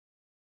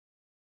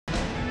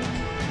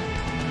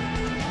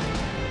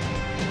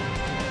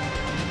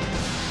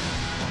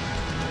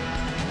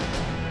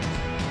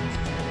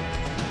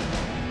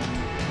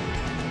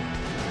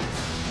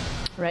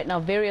Right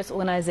now, various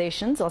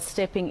organizations are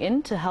stepping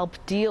in to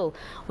help deal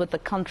with the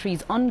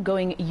country's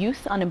ongoing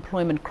youth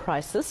unemployment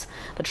crisis.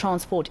 The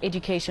Transport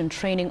Education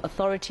Training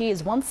Authority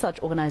is one such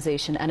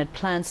organization, and it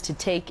plans to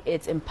take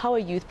its Empower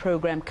Youth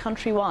program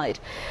countrywide.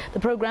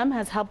 The program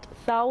has helped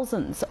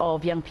thousands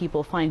of young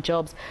people find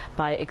jobs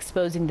by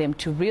exposing them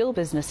to real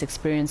business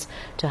experience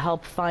to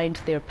help find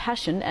their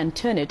passion and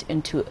turn it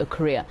into a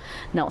career.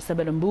 Now,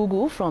 Sabelo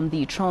Mbugu from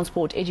the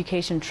Transport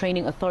Education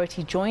Training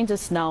Authority joins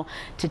us now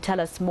to tell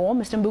us more.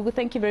 Mr. Mbugu,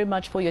 thank you very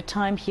much for your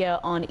time here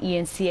on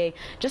ENCA.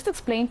 Just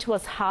explain to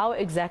us how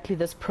exactly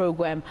this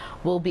program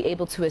will be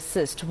able to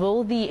assist.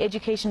 Will the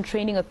Education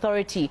Training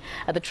Authority,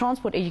 the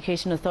Transport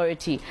Education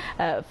Authority,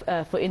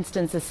 for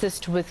instance,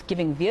 assist with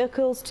giving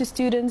vehicles to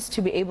students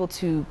to be able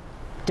to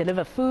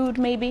deliver food,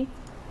 maybe?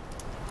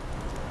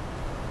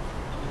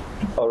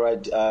 All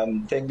right.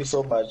 Thank you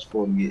so much,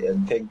 Bongi,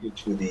 and thank you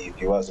to the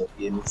viewers of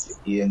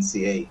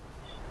ENCA.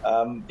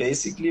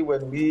 Basically,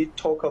 when we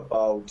talk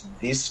about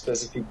this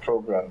specific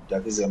program,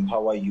 that is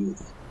Empower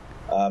Youth,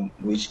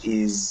 which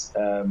is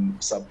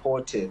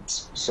supported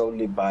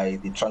solely by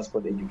the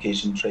Transport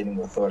Education Training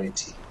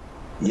Authority,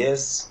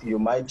 yes, you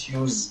might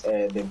use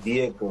the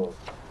vehicle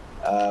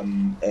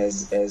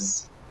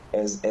as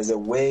a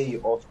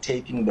way of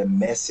taking the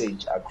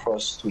message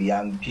across to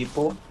young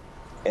people,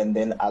 and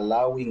then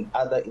allowing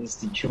other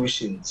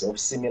institutions of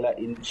similar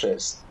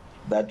interest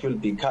that will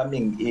be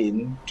coming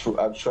in to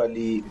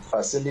actually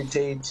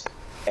facilitate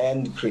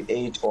and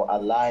create or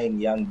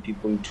align young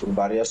people to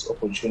various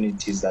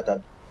opportunities that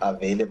are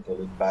available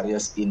in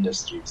various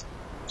industries.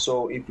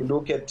 So if you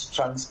look at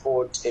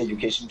Transport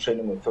Education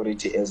Training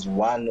Authority as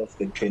one of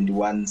the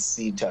 21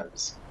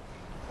 SETAs,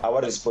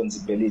 our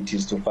responsibility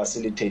is to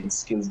facilitate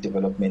skills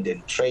development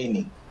and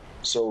training.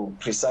 So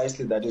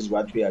precisely that is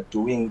what we are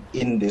doing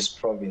in this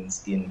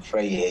province in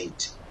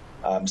Vryheid,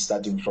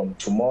 starting from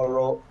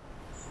tomorrow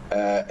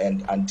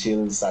and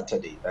until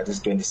Saturday, that is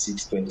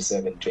 26,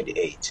 27,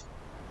 28.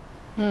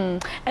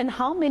 And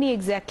how many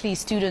exactly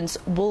students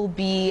will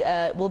be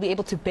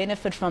able to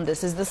benefit from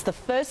this? Is this the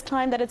first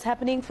time that it's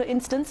happening, for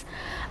instance?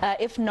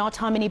 If not,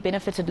 how many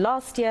benefited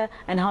last year,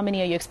 and how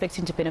many are you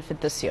expecting to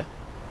benefit this year?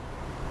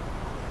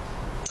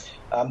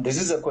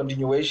 This is a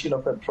continuation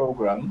of a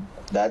program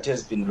that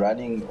has been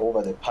running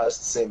over the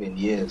past 7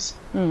 years.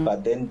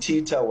 But then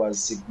TITA was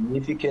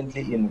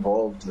significantly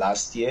involved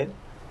last year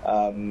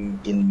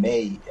in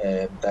May.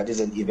 That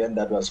is an event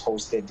that was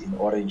hosted in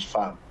Orange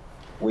Farm,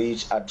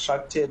 which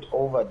attracted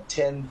over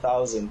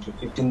 10,000 to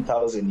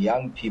 15,000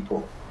 young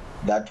people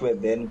that were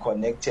then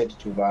connected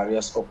to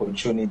various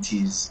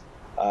opportunities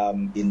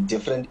in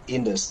different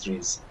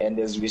industries. And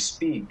as we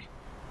speak,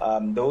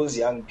 those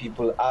young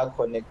people are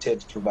connected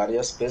to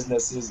various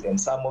businesses, and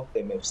some of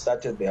them have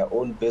started their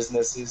own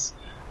businesses,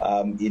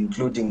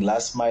 including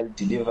last mile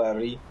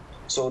delivery.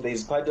 So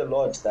there's quite a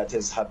lot that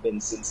has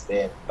happened since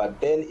then. But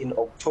then in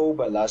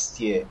October last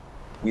year,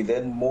 we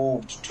then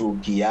moved to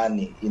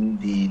Giyani in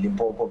the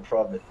Limpopo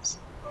province.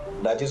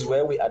 That is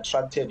where we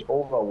attracted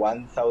over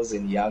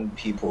 1,000 young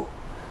people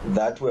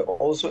that were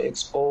also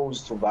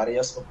exposed to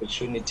various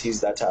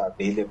opportunities that are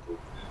available.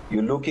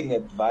 You're looking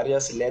at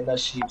various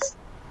learnerships.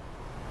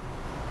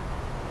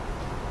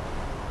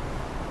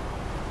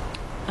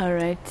 All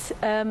right.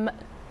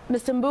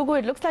 Mr. Mbugu,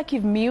 it looks like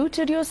you've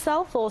muted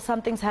yourself, or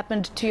something's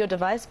happened to your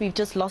device. We've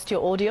just lost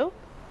your audio.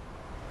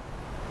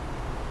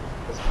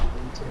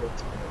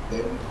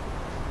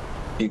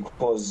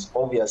 Because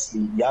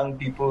obviously young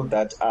people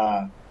that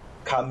are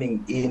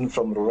coming in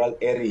from rural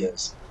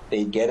areas,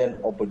 they get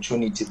an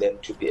opportunity then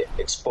to be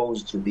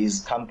exposed to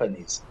these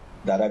companies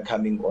that are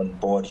coming on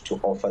board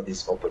to offer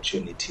these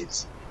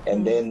opportunities.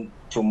 And then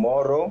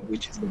tomorrow,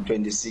 which is the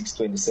 26,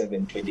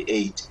 27,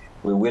 28,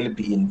 we will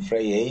be in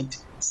Vryheid.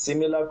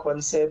 Similar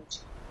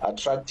concept,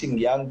 attracting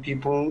young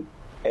people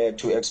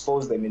to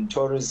expose them in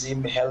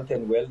tourism, health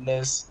and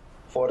wellness,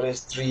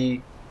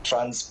 forestry,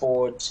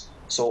 transport.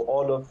 So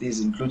all of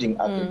these, including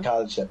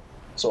agriculture.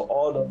 So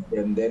all of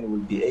them then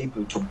will be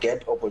able to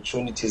get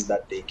opportunities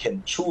that they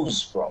can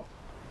choose from.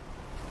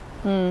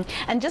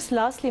 And just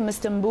lastly,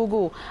 Mr.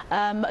 Mbugu,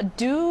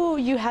 do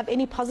you have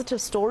any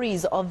positive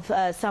stories of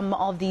some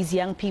of these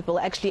young people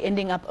actually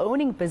ending up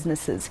owning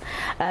businesses,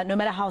 no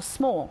matter how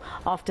small,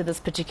 after this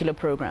particular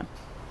program?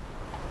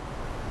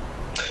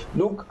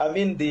 Look, I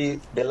mean, the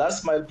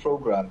last mile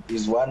program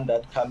is one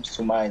that comes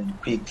to mind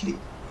quickly,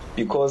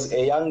 because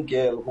a young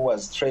girl who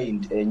was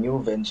trained a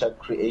new venture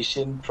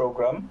creation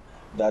program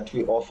that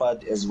we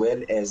offered, as well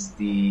as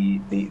the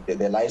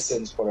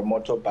license for a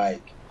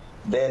motorbike.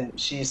 Then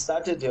she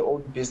started her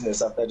own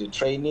business after the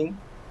training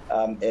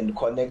and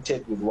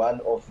connected with one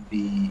of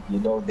the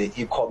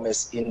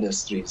e-commerce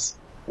industries,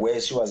 where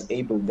she was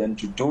able then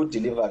to do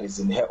deliveries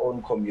in her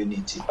own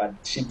community. But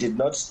she did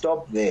not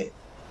stop there,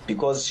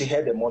 because she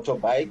had a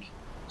motorbike.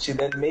 She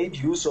then made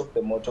use of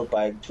the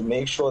motorbike to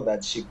make sure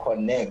that she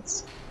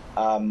connects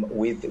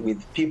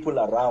with people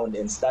around,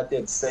 and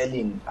started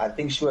selling. I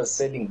think she was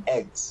selling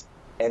eggs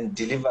and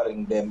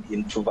delivering them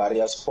into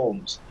various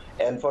homes.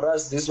 And for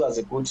us, this was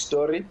a good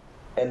story.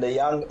 And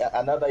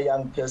another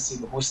young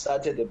person who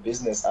started a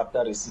business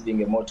after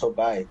receiving a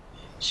motorbike,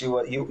 he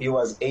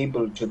was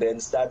able to then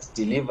start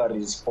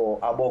deliveries for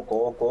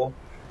abogogo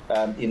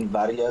in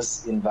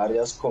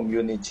various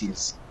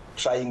communities,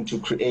 trying to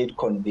create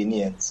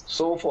convenience.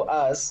 So for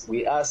us,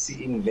 we are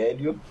seeing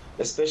value,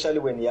 especially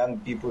when young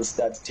people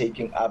start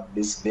taking up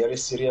this very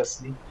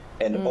seriously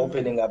and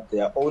opening up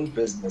their own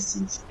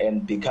businesses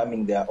and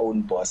becoming their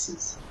own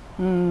bosses.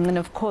 And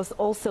of course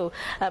also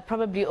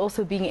probably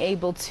also being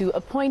able to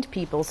appoint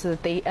people so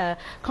that they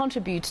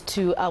contribute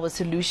to our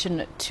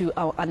solution to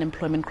our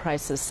unemployment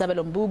crisis.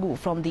 Sabelo Mbugu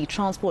from the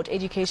Transport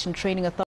Education Training Authority.